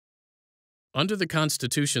Under the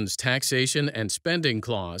Constitution's Taxation and Spending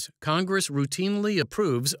Clause, Congress routinely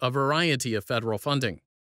approves a variety of federal funding.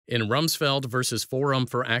 In Rumsfeld versus Forum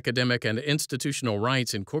for Academic and Institutional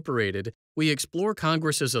Rights, Incorporated, we explore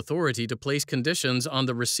Congress's authority to place conditions on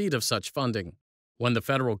the receipt of such funding. When the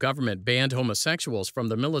federal government banned homosexuals from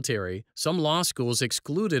the military, some law schools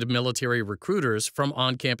excluded military recruiters from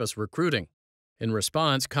on-campus recruiting. In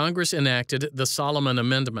response, Congress enacted the Solomon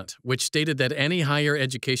Amendment, which stated that any higher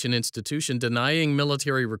education institution denying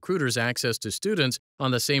military recruiters access to students on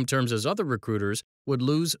the same terms as other recruiters would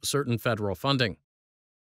lose certain federal funding.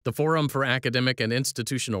 The Forum for Academic and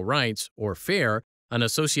Institutional Rights, or FAIR, an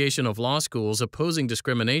association of law schools opposing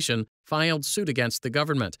discrimination, filed suit against the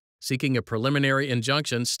government, seeking a preliminary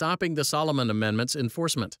injunction stopping the Solomon Amendment's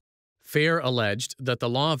enforcement. FAIR alleged that the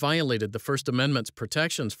law violated the First Amendment's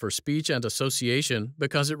protections for speech and association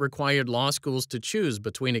because it required law schools to choose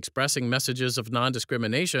between expressing messages of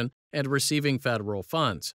nondiscrimination and receiving federal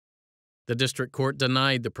funds. The district court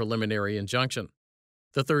denied the preliminary injunction.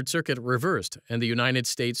 The Third Circuit reversed, and the United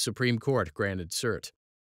States Supreme Court granted cert.